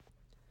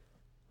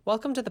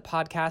Welcome to the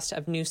podcast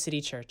of New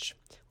City Church.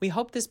 We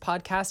hope this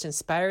podcast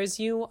inspires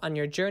you on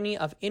your journey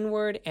of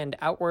inward and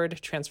outward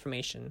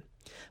transformation.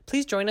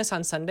 Please join us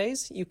on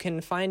Sundays. You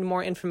can find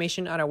more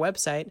information on our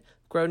website,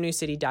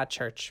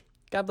 grownewcity.church.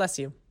 God bless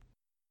you.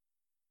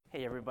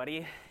 Hey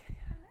everybody.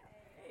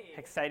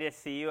 Excited to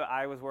see you.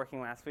 I was working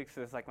last week,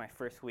 so this is like my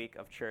first week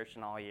of church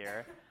in all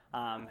year.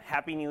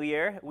 Happy New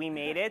Year. We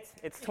made it.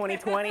 It's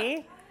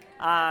 2020.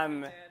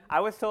 I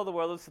was told the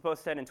world was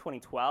supposed to end in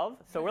 2012,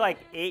 so we're like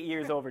 8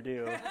 years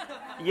overdue.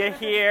 You're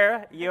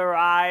here. You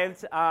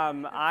arrived.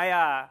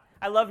 I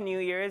love New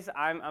Year's.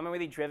 I'm a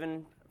really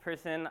driven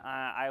person.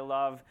 I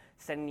love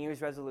setting New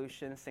Year's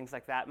resolutions, things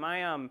like that.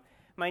 My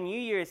New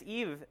Year's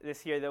Eve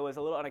this year, though, was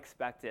a little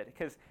unexpected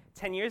because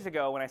 10 years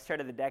ago when I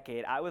started the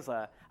decade, I was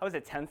a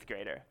 10th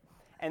grader.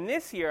 And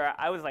this year,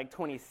 I was like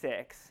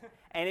 26.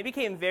 And it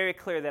became very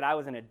clear that I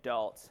was an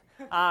adult.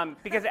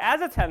 Because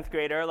as a 10th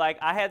grader, like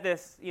I had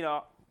this,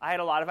 I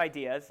had a lot of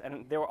ideas,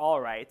 and they were all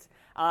right.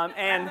 As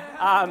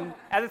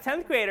a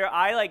 10th grader,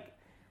 I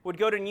would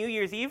go to New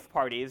Year's Eve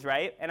parties,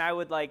 right? And I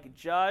would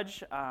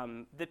judge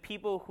the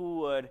people who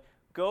would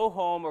go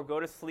home or go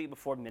to sleep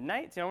before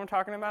midnight. Do you know what I'm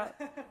talking about?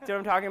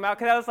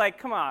 Because I was like,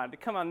 come on,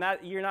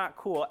 you're not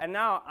cool. And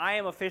now I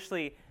am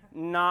officially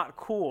not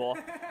cool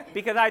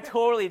because I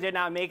totally did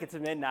not make it to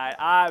midnight.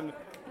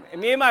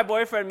 Me and my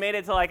boyfriend made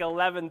it to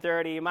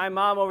 11:30. My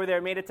mom over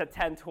there made it to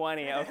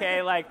 10:20,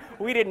 okay?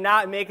 We did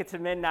not make it to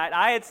midnight.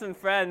 I had some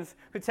friends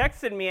who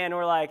texted me and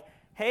were like,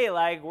 hey,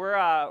 we're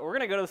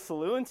going to go to the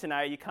saloon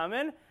tonight. Are you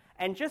coming?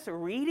 And just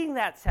reading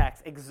that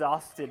text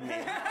exhausted me.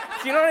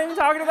 Do you know what I'm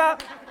talking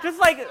about?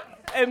 Just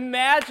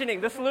imagining.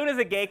 The saloon is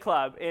a gay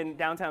club in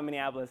downtown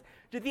Minneapolis.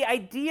 The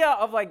idea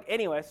of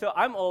anyway, so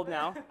I'm old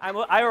now.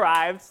 I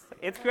arrived.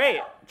 It's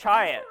great.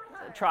 Try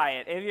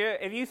it.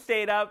 If you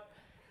stayed up,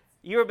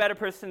 you're a better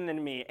person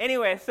than me.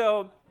 Anyway,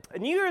 so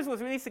New Year's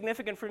was really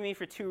significant for me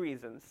for two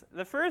reasons.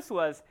 The first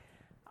was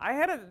I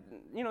had to,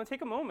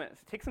 take a moment,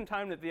 take some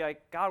time to be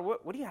like, God,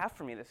 what do you have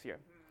for me this year?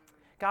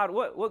 God,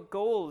 what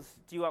goals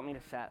do you want me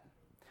to set?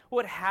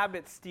 What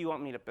habits do you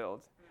want me to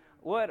build?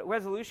 What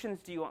resolutions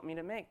do you want me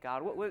to make,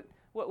 God?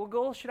 What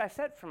goals should I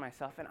set for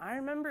myself? And I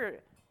remember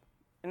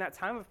in that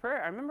time of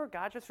prayer, I remember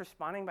God just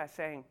responding by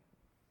saying,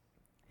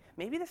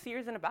 maybe this year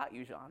isn't about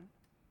you, John.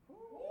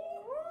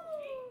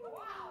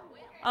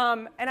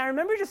 And I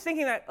remember just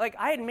thinking that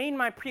I had made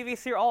my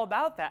previous year all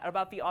about that,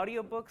 about the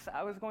audiobooks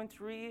I was going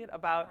to read,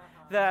 about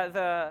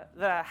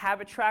the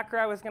habit tracker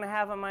I was going to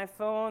have on my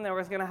phone that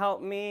was going to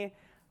help me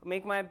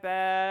make my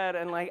bed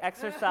and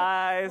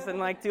exercise and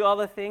do all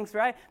the things,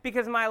 right?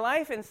 Because my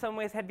life in some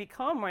ways had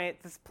become,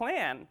 right, this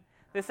plan,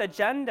 this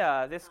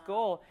agenda, this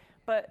goal.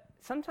 But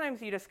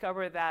sometimes you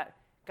discover that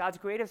God's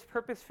greatest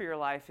purpose for your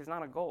life is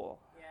not a goal,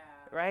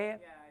 right?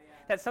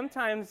 That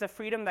sometimes the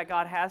freedom that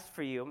God has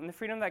for you and the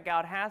freedom that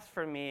God has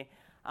for me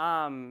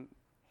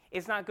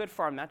is not good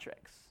for our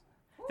metrics.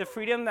 The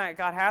freedom that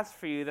God has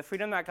for you, the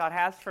freedom that God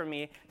has for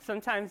me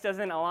sometimes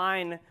doesn't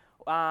align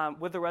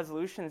with the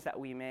resolutions that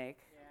we make.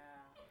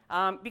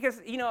 Because,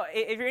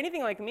 if you're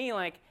anything like me,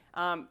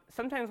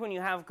 sometimes when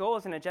you have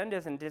goals and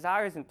agendas and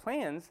desires and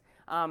plans,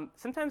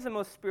 sometimes the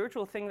most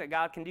spiritual thing that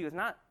God can do is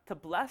not to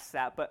bless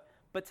that,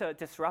 but to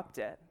disrupt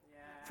it,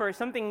 for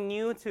something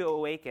new to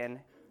awaken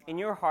in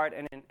your heart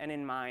and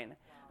in mine.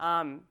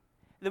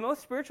 The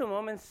most spiritual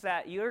moments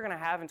that you're going to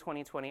have in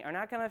 2020 are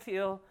not going to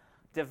feel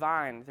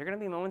divine. They're going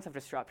to be moments of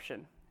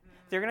disruption.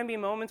 They're going to be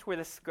moments where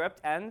the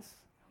script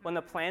ends, when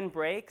the plan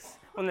breaks,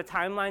 when the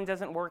timeline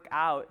doesn't work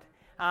out.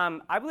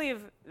 I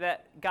believe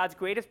that God's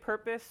greatest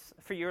purpose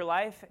for your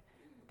life,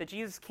 that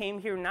Jesus came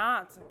here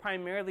not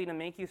primarily to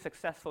make you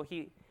successful.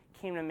 He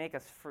came to make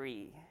us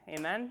free.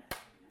 Amen?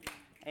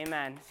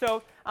 Amen.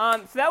 So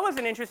that was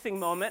an interesting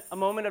moment, a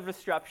moment of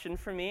disruption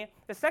for me.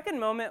 The second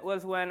moment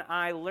was when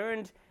I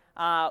learned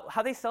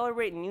how they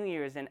celebrate New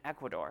Year's in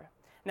Ecuador.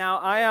 Now,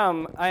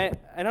 I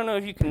don't know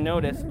if you can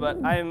notice,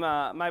 but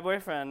my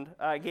boyfriend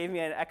gave me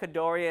an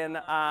Ecuadorian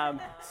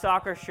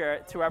soccer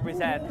shirt to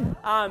represent.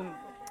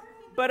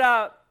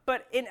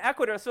 But in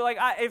Ecuador, so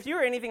if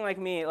you're anything like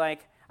me,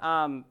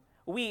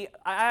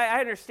 I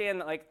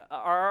understand that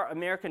our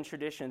American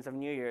traditions of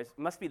New Year's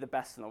must be the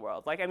best in the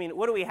world. What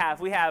do we have?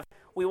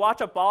 We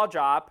watch a ball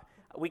drop,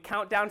 we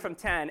count down from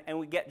 10, and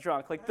we get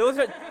drunk. Those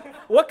are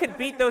what could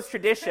beat those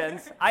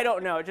traditions? I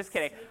don't know. Just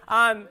kidding.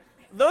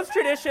 Those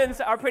traditions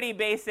are pretty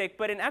basic,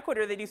 but in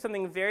Ecuador they do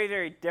something very,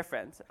 very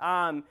different.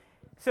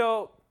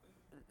 So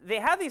they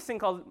have these thing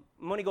called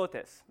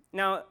monigotes.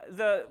 Now,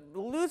 the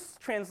loose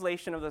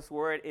translation of this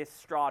word is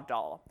straw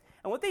doll.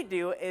 And what they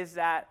do is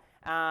that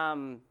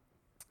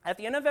at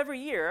the end of every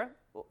year,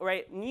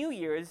 right, New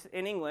Year's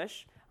in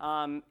English,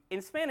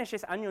 in Spanish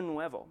is Año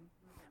Nuevo.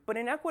 But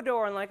in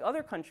Ecuador, unlike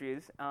other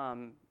countries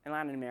in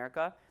Latin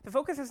America, the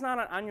focus is not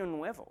on Año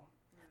Nuevo.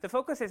 The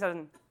focus is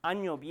on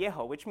Año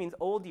Viejo, which means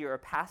old year or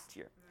past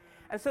year.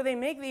 And so they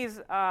make these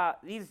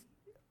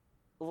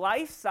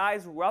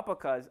life-size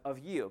replicas of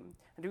you.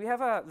 Do we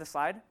have the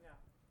slide? Yeah.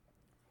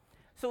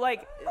 So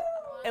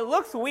it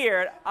looks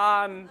weird,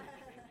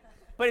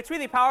 But it's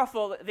really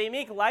powerful. They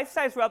make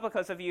life-size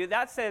replicas of you.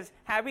 That says,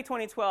 Happy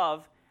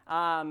 2012,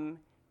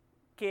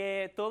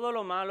 que todo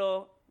lo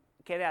malo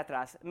quede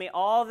atrás. May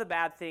all the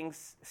bad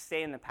things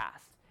stay in the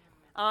past.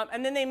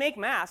 And then they make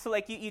masks. So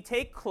like you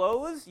take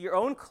clothes, your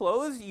own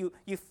clothes, you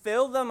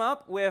fill them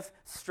up with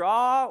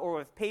straw or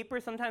with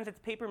paper. Sometimes it's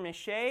paper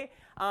mache.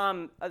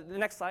 The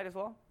next slide as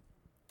well.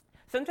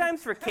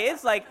 Sometimes for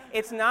kids, like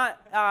it's not,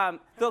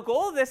 the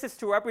goal of this is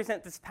to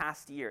represent this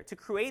past year, to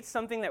create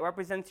something that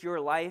represents your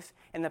life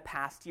in the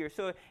past year.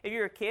 So if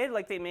you're a kid,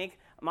 like they make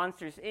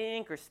Monsters,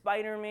 Inc. or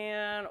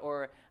Spider-Man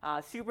or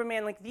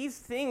Superman, like these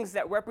things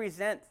that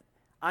represent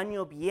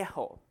Año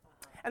Viejo.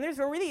 And there's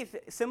a really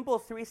simple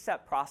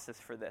 3-step process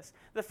for this.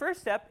 The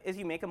first step is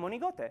you make a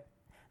monigote.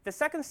 The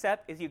second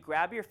step is you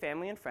grab your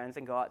family and friends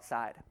and go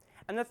outside.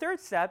 And the third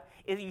step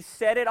is you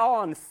set it all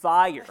on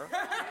fire.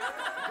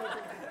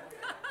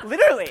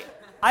 Literally,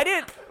 I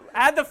didn't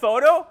add the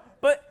photo,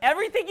 but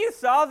everything you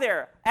saw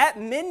there, at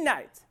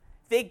midnight,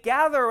 they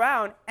gather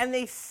around and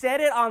they set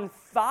it on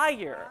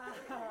fire,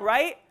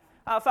 right?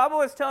 Fabo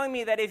was telling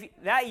me that if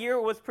that year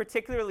was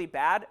particularly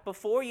bad,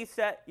 before you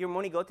set your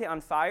monigote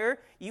on fire,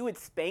 you would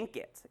spank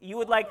it. You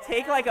would like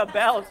take like a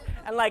belt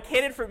and like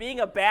hit it for being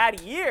a bad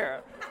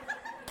year.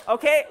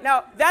 Okay,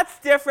 now that's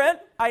different,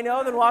 I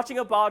know, than watching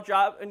a ball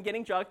drop and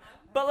getting drunk,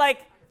 but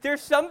like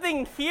there's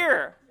something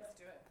here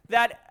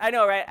that, I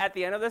know, right, at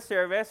the end of the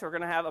service, we're going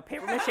to have a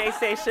paper mache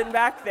station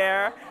back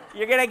there.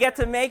 You're going to get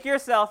to make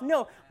yourself.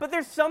 No, but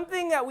there's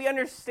something that we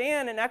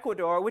understand in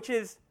Ecuador, which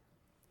is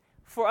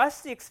for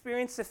us to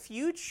experience the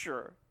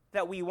future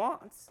that we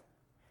want,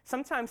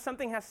 sometimes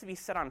something has to be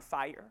set on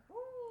fire.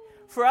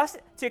 For us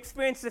to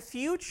experience the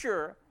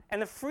future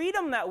and the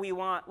freedom that we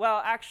want,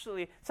 well,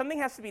 actually, something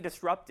has to be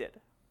disrupted.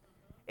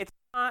 It's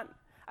not...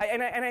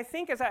 I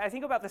think as I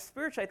think about the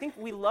spiritual, I think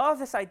we love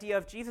this idea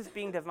of Jesus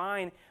being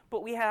divine,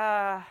 but we're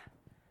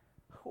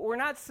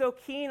not so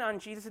keen on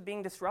Jesus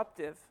being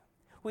disruptive.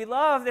 We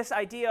love this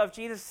idea of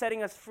Jesus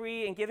setting us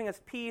free and giving us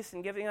peace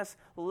and giving us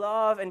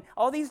love and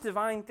all these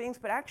divine things,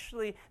 but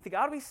actually the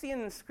God we see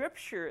in the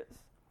scriptures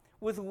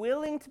was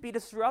willing to be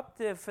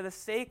disruptive for the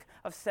sake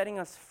of setting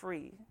us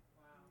free,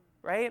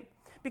 right?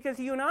 Because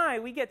you and I,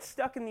 we get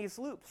stuck in these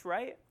loops,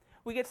 right?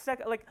 We get stuck,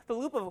 like the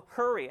loop of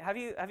hurry. Have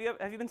you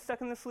been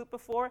stuck in this loop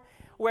before?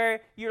 Where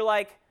you're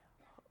like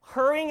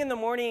hurrying in the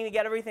morning to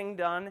get everything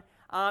done,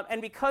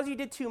 and because you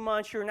did too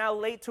much, you're now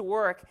late to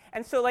work.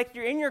 And so like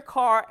you're in your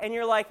car and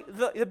you're like,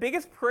 the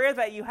biggest prayer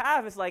that you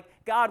have is like,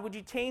 God, would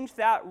you change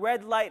that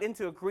red light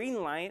into a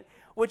green light?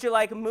 Would you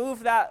like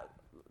move that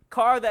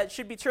car that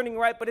should be turning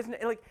right, but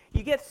isn't, like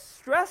you get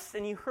stressed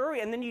and you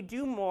hurry and then you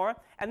do more,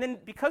 and then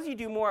because you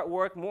do more at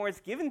work, more is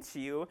given to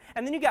you,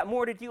 and then you got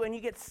more to do and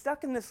you get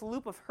stuck in this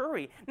loop of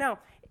hurry. Now,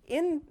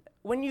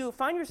 when you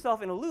find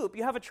yourself in a loop,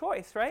 you have a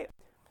choice, right?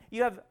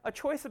 You have a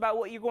choice about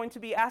what you're going to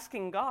be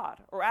asking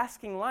God or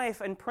asking life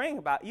and praying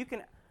about. You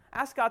can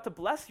ask God to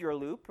bless your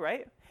loop,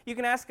 right? You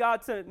can ask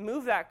God to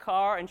move that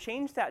car and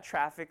change that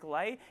traffic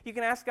light. You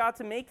can ask God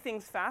to make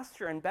things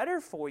faster and better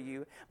for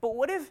you. But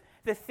what if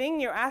the thing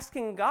you're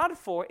asking God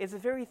for is the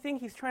very thing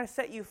he's trying to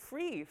set you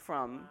free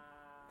from?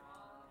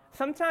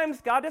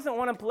 Sometimes God doesn't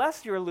want to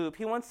bless your loop.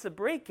 He wants to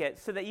break it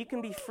so that you can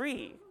be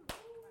free.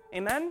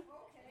 Amen?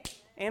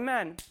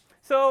 Amen.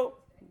 So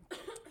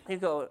you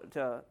go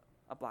to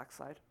a black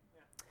slide.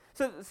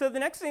 So the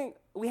next thing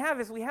we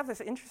have is we have this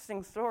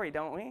interesting story,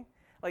 don't we?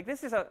 Like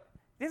this is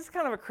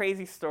kind of a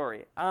crazy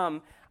story.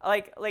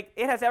 Like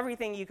it has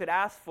everything you could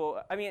ask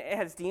for. I mean, it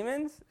has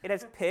demons, it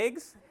has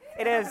pigs,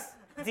 it has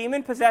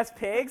demon-possessed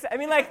pigs. I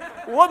mean, like,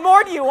 what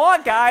more do you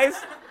want, guys?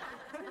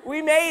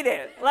 We made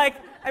it. Like,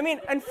 I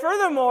mean, and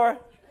furthermore,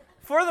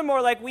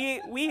 like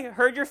we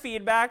heard your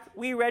feedback,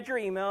 we read your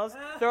emails.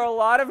 There are a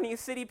lot of New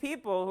City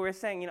people who are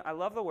saying, I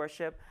love the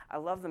worship, I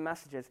love the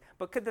messages,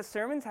 but could the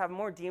sermons have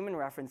more demon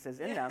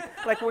references in them?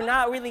 Like, we're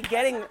not really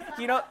getting,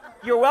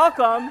 you're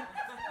welcome.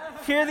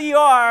 Here you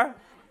are.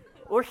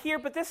 We're here,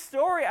 but this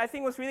story, I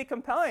think, was really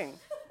compelling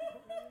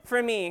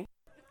for me.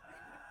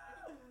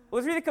 It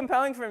was really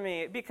compelling for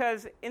me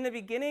because in the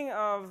beginning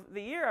of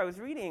the year, I was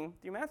reading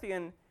through Matthew,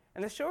 and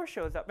the show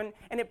shows up,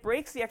 and it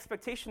breaks the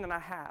expectation that I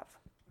have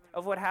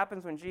of what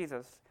happens when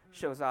Jesus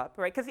shows up,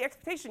 right? Because the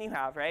expectation you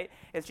have, right,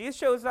 is Jesus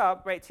shows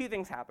up, right, two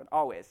things happen,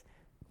 always.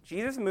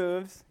 Jesus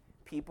moves,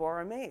 people are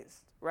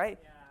amazed, right?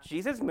 Yeah.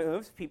 Jesus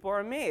moves, people are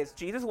amazed.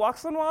 Jesus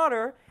walks on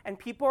water, and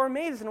people are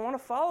amazed and want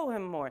to follow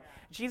him more.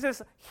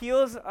 Jesus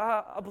heals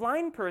a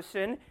blind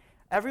person,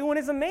 everyone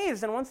is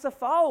amazed and wants to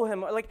follow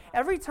him. Like,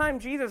 every time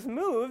Jesus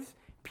moves,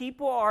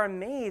 people are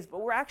amazed,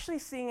 but we're actually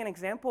seeing an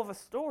example of a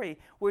story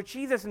where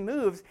Jesus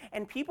moves,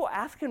 and people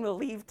ask him to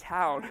leave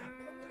town.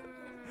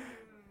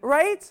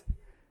 Right?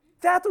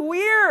 That's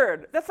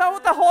weird. That's not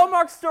what the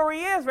Hallmark story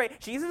is, right?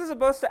 Jesus is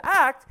supposed to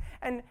act,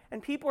 and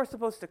people are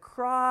supposed to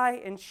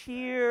cry and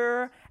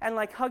cheer and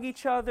like hug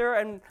each other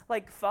and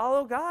like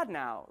follow God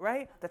now,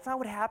 right? That's not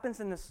what happens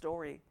in the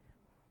story.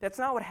 That's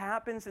not what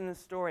happens in the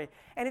story.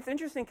 And it's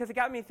interesting because it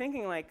got me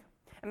thinking, like,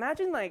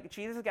 imagine like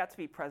Jesus got to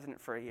be president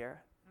for a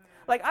year.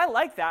 Like, I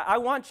like that. I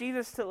want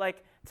Jesus to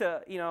like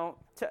to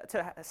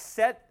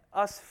set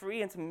us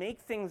free and to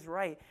make things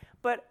right.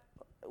 But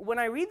when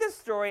I read this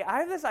story, I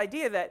have this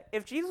idea that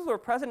if Jesus were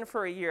president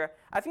for a year,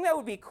 I think that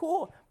would be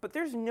cool, but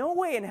there's no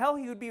way in hell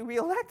he would be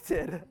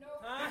reelected.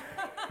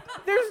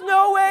 There's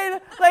no way.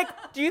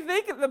 Do you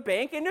think the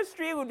bank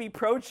industry would be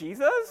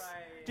pro-Jesus?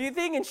 Right. Do you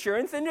think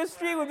insurance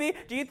industry would be?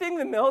 Do you think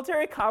the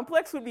military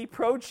complex would be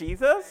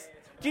pro-Jesus?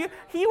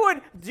 He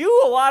would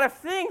do a lot of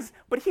things,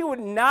 but he would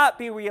not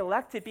be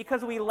reelected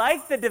because we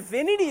like the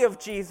divinity of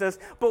Jesus,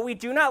 but we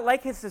do not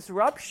like his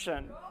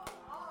disruption.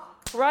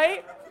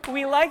 Right?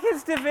 We like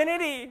his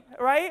divinity,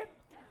 right?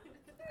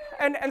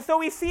 And so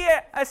we see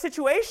a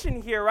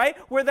situation here, right,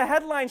 where the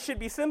headline should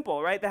be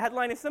simple, right? The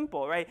headline is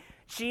simple, right?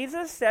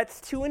 Jesus sets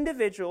two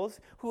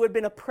individuals who had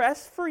been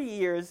oppressed for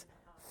years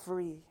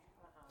free.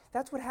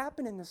 That's what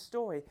happened in the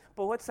story.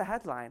 But what's the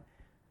headline?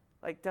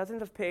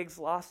 Dozens of pigs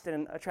lost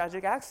in a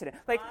tragic accident.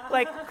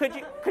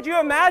 Could you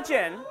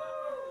imagine?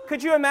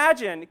 Could you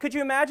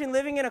imagine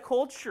living in a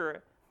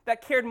culture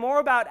that cared more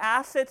about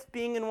assets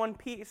being in one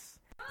piece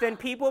than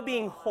people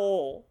being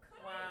whole?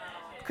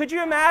 Could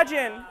you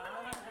imagine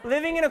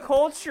living in a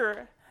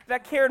culture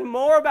that cared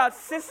more about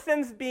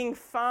systems being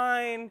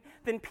fine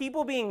than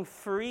people being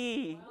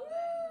free?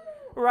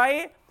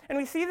 Right? And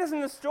we see this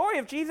in the story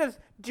of Jesus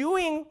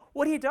doing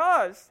what he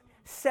does,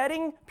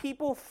 setting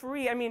people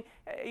free. I mean,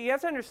 you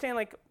have to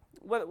understand,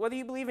 whether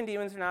you believe in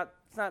demons or not,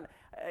 it's not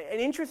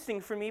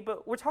interesting for me,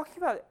 but we're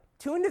talking about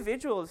two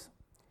individuals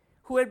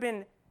who had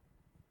been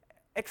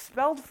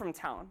expelled from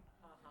town,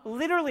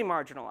 literally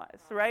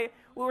marginalized, right?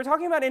 We're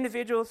talking about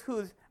individuals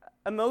whose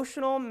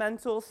emotional,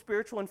 mental,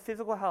 spiritual, and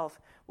physical health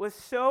was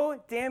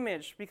so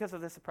damaged because of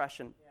this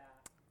oppression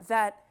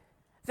that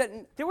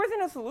there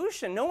wasn't a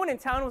solution. No one in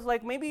town was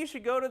like, maybe you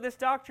should go to this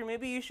doctor,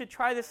 maybe you should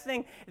try this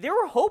thing. They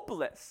were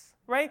hopeless,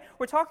 right?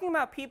 We're talking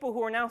about people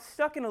who are now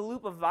stuck in a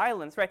loop of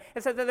violence, right?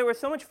 It said that there was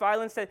so much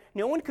violence that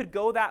no one could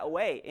go that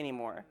way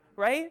anymore,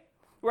 right?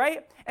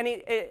 Right? And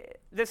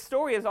this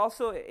story is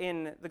also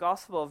in the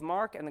Gospel of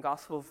Mark and the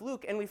Gospel of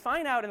Luke. And we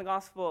find out in the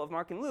Gospel of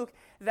Mark and Luke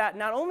that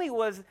not only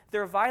was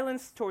there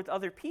violence towards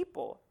other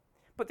people,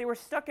 but they were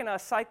stuck in a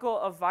cycle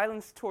of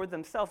violence toward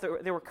themselves.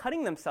 They were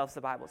cutting themselves,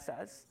 the Bible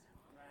says.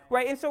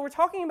 Right? And so we're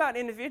talking about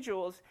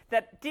individuals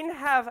that didn't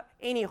have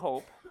any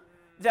hope,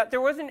 that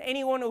there wasn't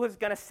anyone who was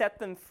going to set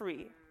them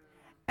free.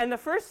 And the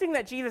first thing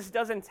that Jesus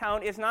does in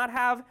town is not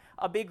have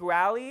a big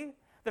rally.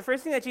 The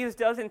first thing that Jesus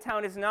does in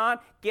town is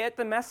not get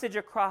the message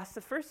across. The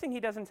first thing he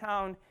does in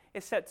town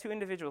is set two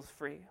individuals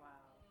free.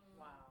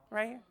 Wow.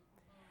 Right?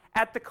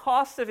 At the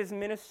cost of his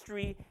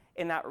ministry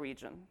in that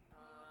region.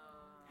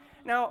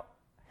 Now,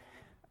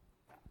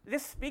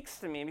 this speaks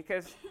to me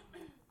because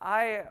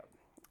I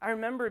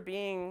remember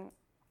being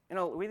in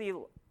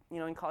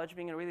college,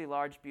 being in a really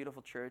large,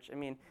 beautiful church. I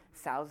mean,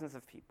 thousands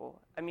of people.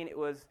 I mean,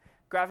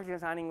 graphic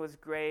designing was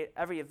great.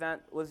 Every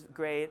event was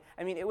great.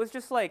 I mean, it was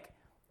just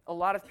a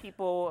lot of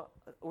people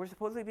were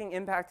supposedly being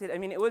impacted. I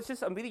mean, it was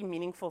just a really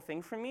meaningful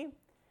thing for me.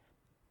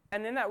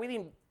 And then that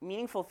really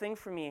meaningful thing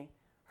for me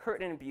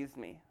hurt and abused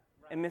me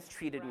and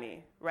mistreated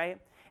me, right?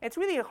 It's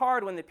really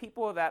hard when the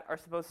people that are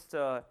supposed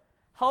to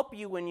help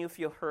you when you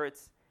feel hurt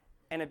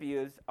and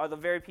abused are the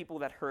very people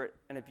that hurt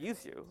and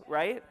abuse you,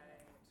 right?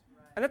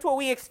 And that's what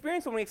we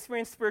experience when we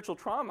experience spiritual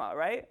trauma,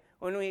 right?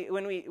 When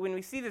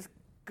we see this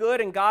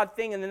good and God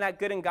thing, and then that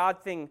good and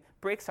God thing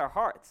breaks our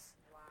hearts.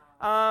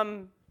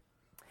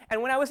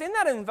 And when I was in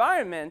that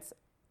environment,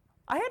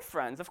 I had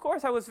friends. Of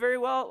course,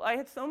 I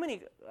had so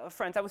many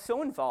friends. I was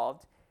so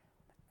involved.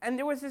 And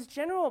there was this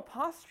general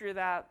posture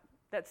that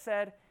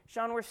said,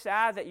 Sean, we're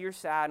sad that you're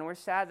sad, and we're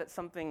sad that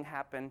something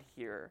happened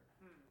here.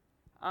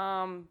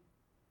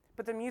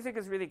 But the music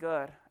is really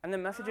good, and the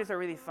messages are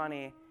really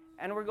funny,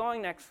 and we're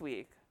going next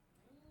week.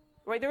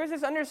 Right? There was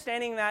this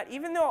understanding that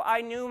even though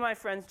I knew my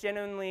friends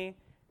genuinely,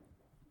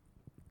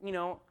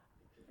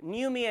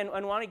 knew me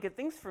and wanted good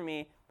things for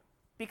me,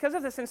 because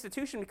of this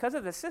institution, because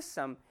of the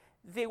system,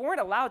 they weren't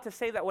allowed to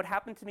say that what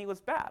happened to me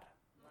was bad.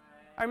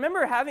 Right. I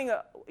remember having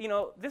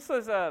this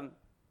was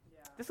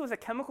a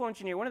chemical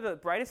engineer, one of the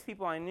brightest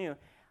people I knew,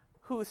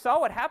 who saw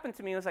what happened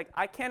to me and was like,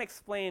 I can't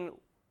explain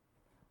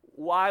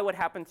why what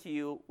happened to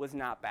you was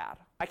not bad.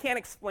 I can't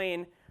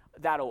explain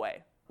that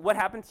away. What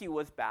happened to you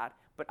was bad,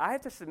 but I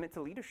had to submit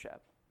to leadership,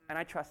 and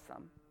I trust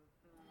them.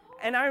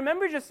 And I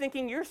remember just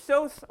thinking,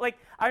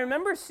 I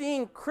remember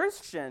seeing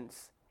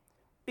Christians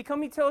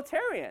become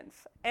utilitarians,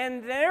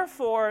 and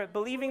therefore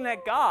believing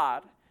that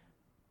God,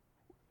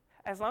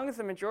 as long as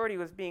the majority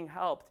was being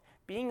helped,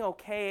 being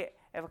okay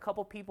if a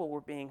couple people were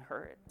being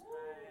hurt,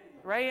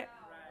 right?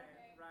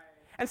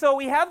 And so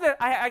we have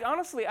I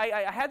honestly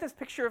had this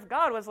picture of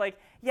God was like,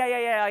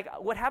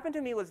 what happened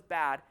to me was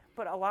bad,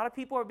 but a lot of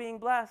people are being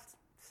blessed,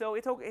 so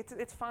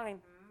it's fine.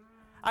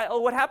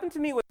 What happened to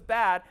me was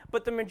bad,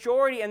 but the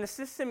majority and the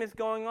system is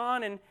going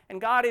on,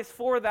 and God is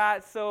for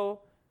that,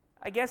 so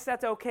I guess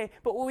that's okay.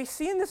 But what we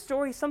see in the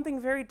story is something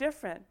very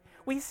different.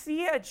 We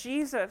see a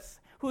Jesus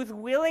who's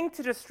willing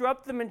to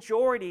disrupt the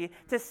majority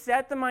to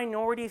set the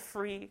minority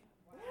free.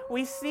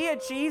 We see a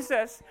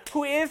Jesus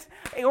who is,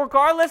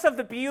 regardless of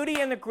the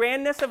beauty and the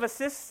grandness of a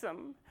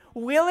system,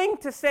 willing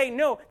to say,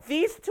 no,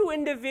 these two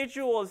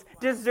individuals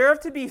deserve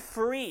to be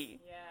free.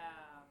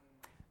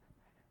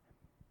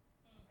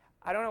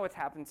 I don't know what's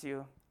happened to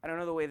you. I don't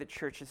know the way the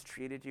church has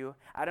treated you.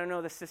 I don't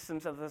know the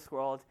systems of this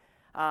world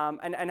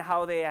and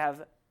how they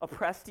have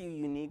oppressed you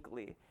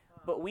uniquely.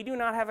 But we do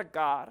not have a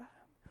God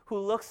who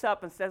looks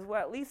up and says,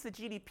 well, at least the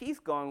GDP's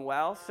going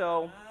well,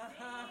 so...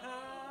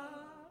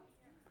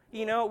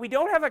 You know, we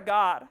don't have a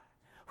God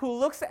who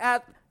looks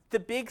at the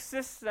big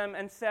system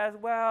and says,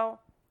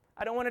 well,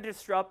 I don't want to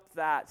disrupt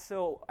that,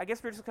 so I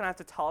guess we're just going to have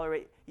to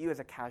tolerate you as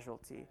a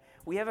casualty.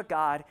 We have a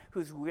God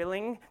who's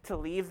willing to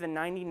leave the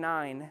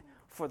 99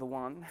 for the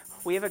one.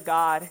 We have a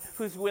God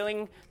who's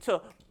willing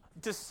to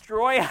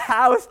destroy a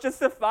house just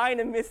to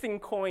find a missing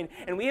coin.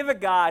 And we have a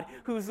God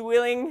who's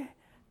willing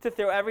to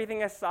throw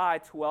everything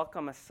aside to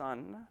welcome a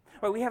son.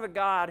 Or we have a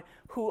God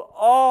who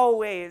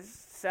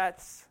always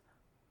sets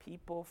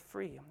people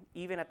free,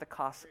 even at the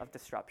cost of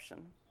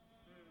disruption.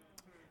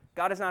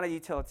 God is not a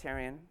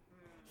utilitarian.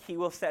 He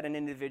will set an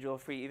individual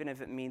free, even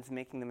if it means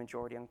making the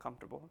majority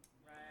uncomfortable.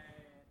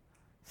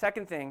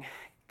 Second thing,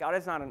 God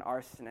is not an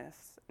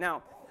arsonist.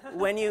 Now,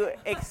 when you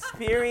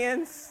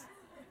experience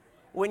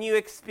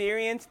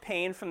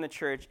pain from the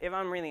church, if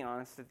I'm really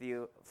honest with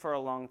you, for a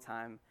long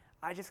time,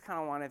 I just kind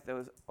of wanted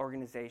those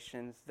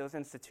organizations, those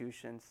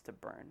institutions to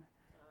burn.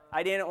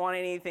 I didn't want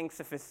anything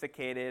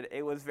sophisticated.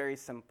 It was very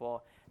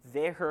simple.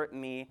 They hurt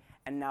me,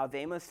 and now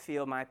they must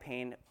feel my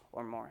pain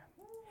or more.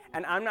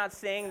 And I'm not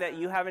saying that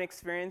you haven't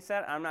experienced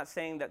that. I'm not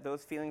saying that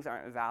those feelings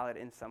aren't valid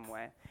in some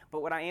way.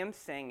 But what I am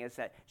saying is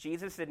that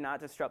Jesus did not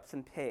disrupt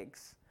some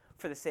pigs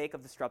for the sake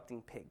of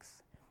disrupting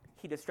pigs.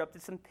 He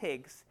disrupted some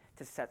pigs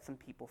to set some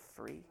people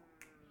free.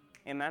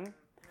 Amen?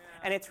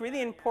 And it's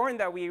really important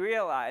that we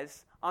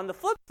realize, on the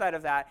flip side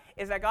of that,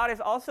 is that God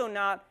is also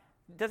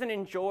doesn't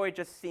enjoy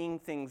just seeing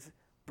things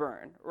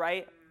burn,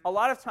 right? A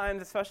lot of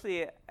times,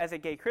 especially as a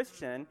gay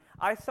Christian,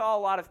 I saw a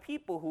lot of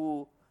people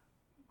who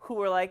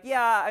were like,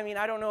 yeah, I mean,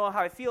 I don't know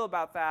how I feel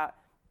about that,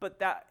 but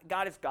that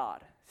God is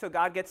God. So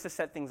God gets to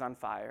set things on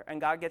fire,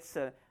 and God gets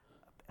to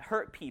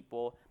hurt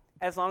people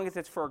as long as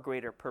it's for a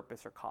greater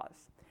purpose or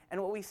cause. And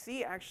what we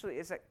see actually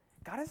is that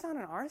God is not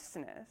an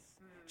arsonist.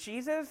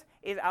 Jesus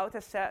is out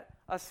to set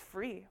us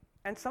free.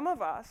 And some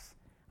of us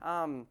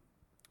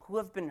who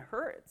have been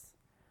hurt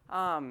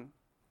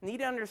need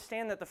to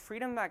understand that the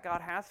freedom that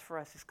God has for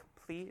us is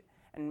complete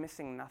and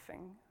missing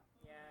nothing.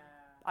 Yeah.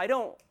 I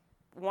don't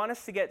want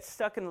us to get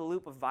stuck in the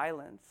loop of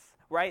violence,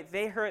 right?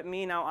 They hurt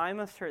me, now I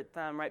must hurt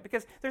them, right?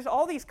 Because there's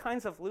all these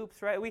kinds of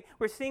loops, right?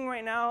 We're seeing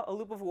right now a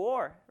loop of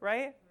war,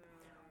 right?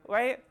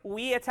 Right?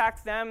 We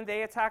attack them,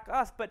 they attack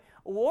us. But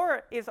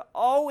war is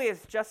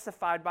always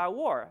justified by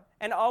war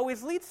and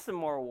always leads to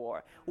more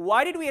war.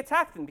 Why did we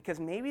attack them? Because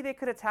maybe they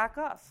could attack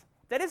us.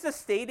 That is the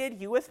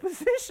stated U.S.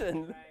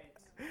 position. Right.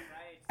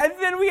 And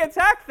then we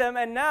attack them,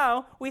 and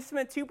now we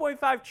spent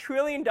 $2.5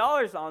 trillion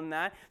on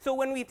that. So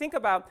when we think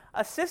about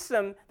a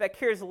system that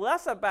cares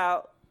less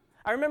about,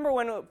 I remember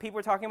when people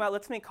were talking about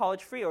let's make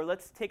college free, or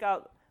let's take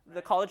out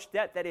the college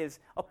debt that is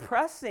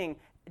oppressing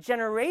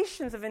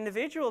generations of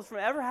individuals from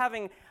ever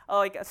having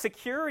a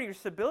security or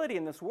stability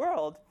in this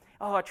world.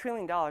 Oh, $1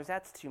 trillion,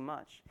 that's too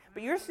much.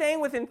 But you're saying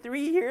within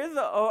 3 years,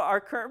 our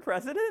current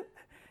president,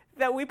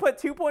 that we put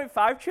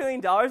 $2.5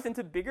 trillion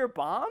into bigger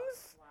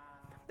bombs?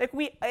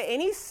 Like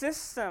any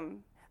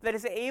system that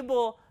is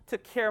able to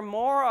care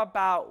more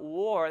about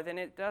war than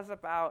it does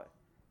about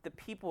the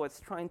people it's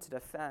trying to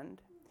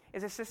defend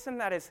is a system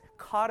that is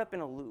caught up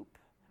in a loop,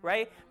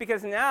 right?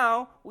 Because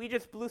now we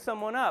just blew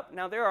someone up.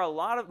 Now there are a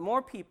lot of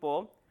more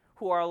people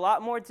who are a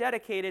lot more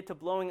dedicated to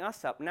blowing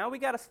us up. Now we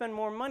got to spend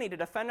more money to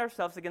defend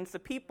ourselves against the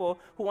people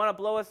who want to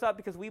blow us up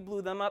because we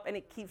blew them up, and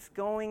it keeps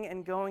going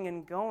and going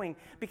and going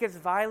because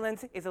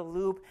violence is a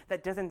loop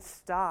that doesn't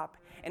stop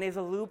and is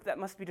a loop that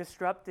must be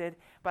disrupted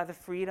by the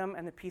freedom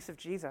and the peace of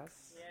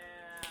Jesus.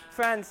 Yeah.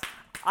 Friends,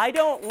 I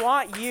don't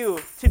want you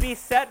to be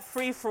set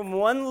free from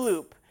one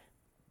loop,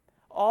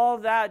 all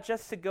that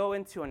just to go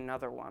into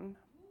another one.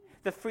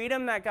 The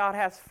freedom that God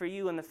has for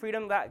you and the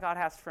freedom that God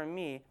has for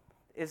me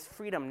is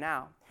freedom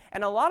now.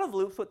 And a lot of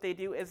loops, what they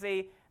do is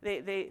they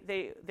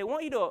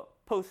want you to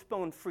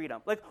postpone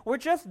freedom. Like, we're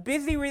just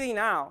busy really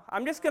now.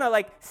 I'm just going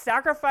to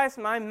sacrifice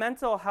my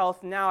mental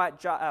health now at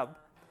job.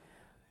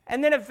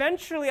 And then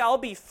eventually I'll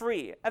be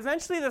free.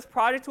 Eventually this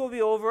project will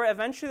be over.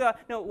 Eventually,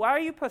 no, why are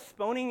you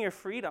postponing your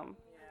freedom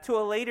to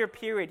a later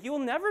period? You will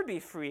never be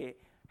free.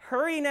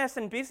 Hurriness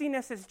and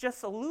busyness is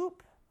just a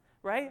loop,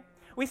 right?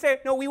 We say,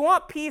 no, we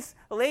want peace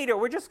later.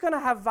 We're just going to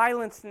have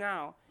violence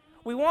now.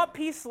 We want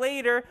peace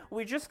later.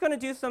 We're just going to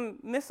do some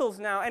missiles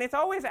now. And it's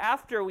always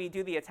after we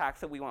do the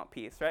attacks that we want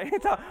peace, right?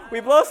 We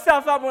blow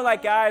stuff up and we're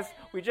like, guys,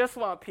 we just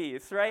want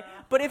peace, right?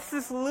 But it's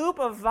this loop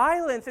of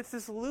violence. It's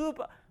this loop,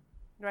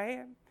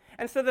 right?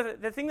 And so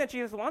the thing that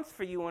Jesus wants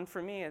for you and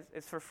for me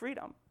is for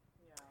freedom.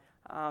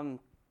 Yeah.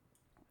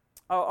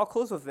 I'll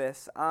close with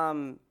this.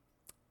 In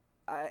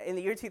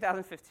the year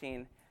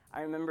 2015,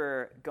 I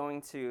remember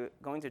going to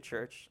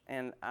church,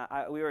 and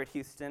we were at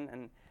Houston,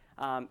 and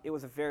it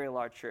was a very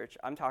large church.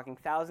 I'm talking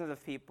thousands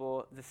of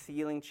people. The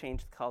ceiling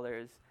changed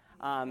colors.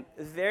 It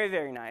was very,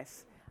 very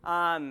nice.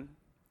 And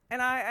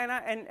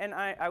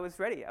I was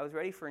ready. I was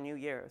ready for a new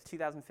year. It was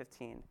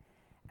 2015,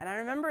 and I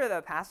remember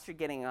the pastor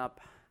getting up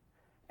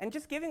and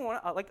just giving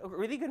a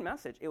really good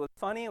message. It was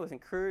funny. It was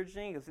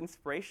encouraging. It was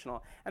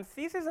inspirational. And the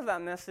thesis of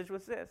that message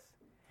was this: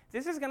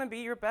 this is going to be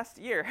your best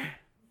year.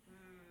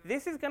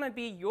 This is going to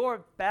be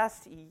your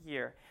best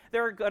year.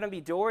 There are going to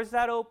be doors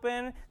that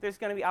open. There's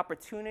going to be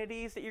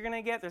opportunities that you're going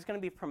to get. There's going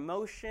to be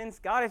promotions.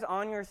 God is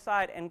on your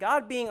side. And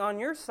God being on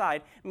your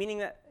side, meaning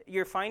that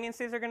your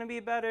finances are going to be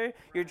better,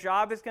 your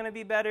job is going to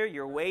be better,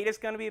 your weight is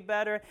going to be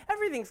better,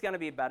 everything's going to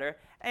be better.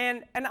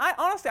 And I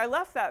honestly, I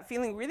left that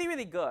feeling really,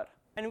 really good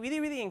and really,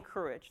 really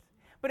encouraged.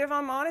 But if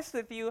I'm honest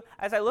with you,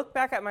 as I look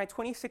back at my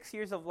 26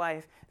 years of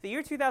life, the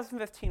year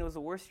 2015 was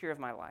the worst year of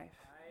my life.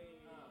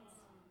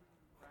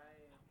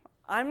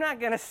 I'm not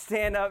going to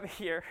stand up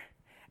here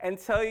and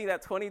tell you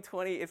that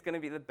 2020 is going to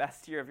be the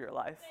best year of your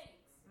life.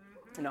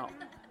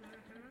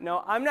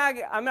 No, I'm not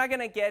going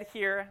to get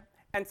here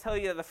and tell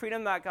you that the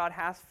freedom that God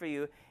has for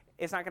you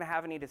is not going to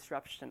have any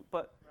disruption.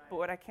 But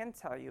what I can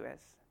tell you is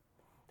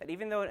that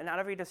even though not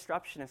every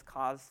disruption is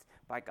caused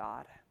by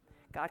God,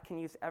 God can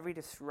use every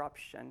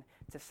disruption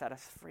to set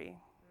us free.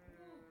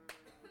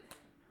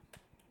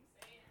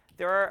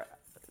 The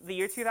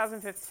year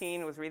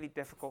 2015 was really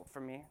difficult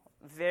for me.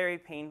 Very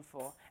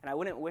painful, and I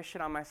wouldn't wish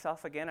it on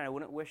myself again, and I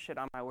wouldn't wish it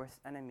on my worst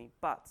enemy.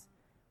 But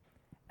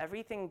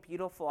everything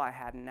beautiful I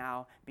had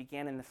now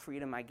began in the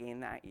freedom I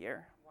gained that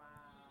year. Wow.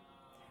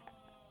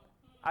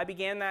 I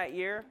began that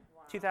year,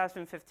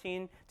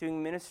 2015,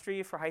 doing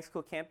ministry for high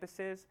school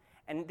campuses,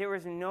 and there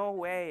was no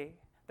way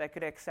that I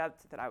could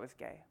accept that I was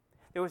gay.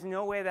 There was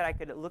no way that I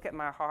could look at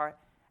my heart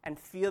and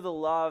feel the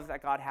love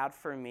that God had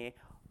for me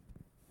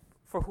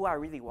for who I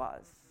really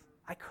was.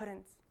 I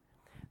couldn't.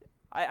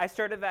 I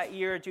started that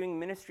year doing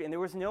ministry, and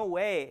there's no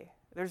way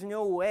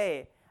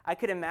I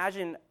could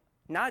imagine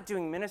not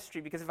doing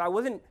ministry, because if I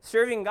wasn't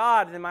serving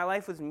God, then my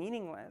life was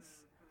meaningless.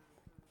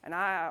 And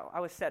I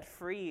was set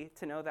free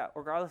to know that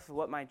regardless of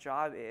what my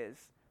job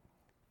is,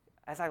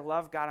 as I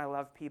love God, I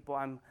love people,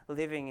 I'm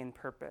living in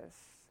purpose.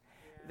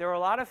 Yeah. There were a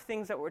lot of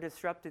things that were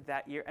disrupted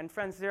that year. And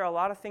friends, there are a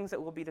lot of things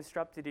that will be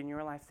disrupted in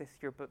your life this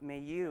year, but may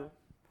you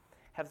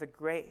have the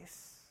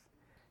grace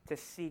to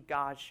see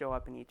God show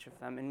up in each of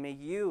them. And may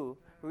you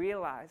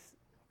realize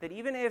that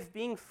even if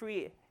being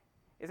free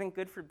isn't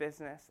good for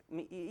business,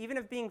 even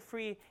if being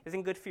free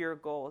isn't good for your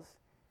goals,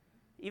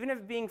 even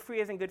if being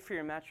free isn't good for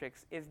your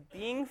metrics, if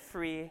being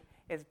free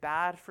is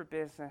bad for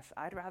business,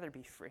 I'd rather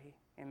be free.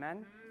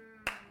 Amen?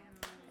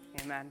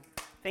 Amen.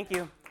 Thank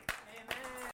you.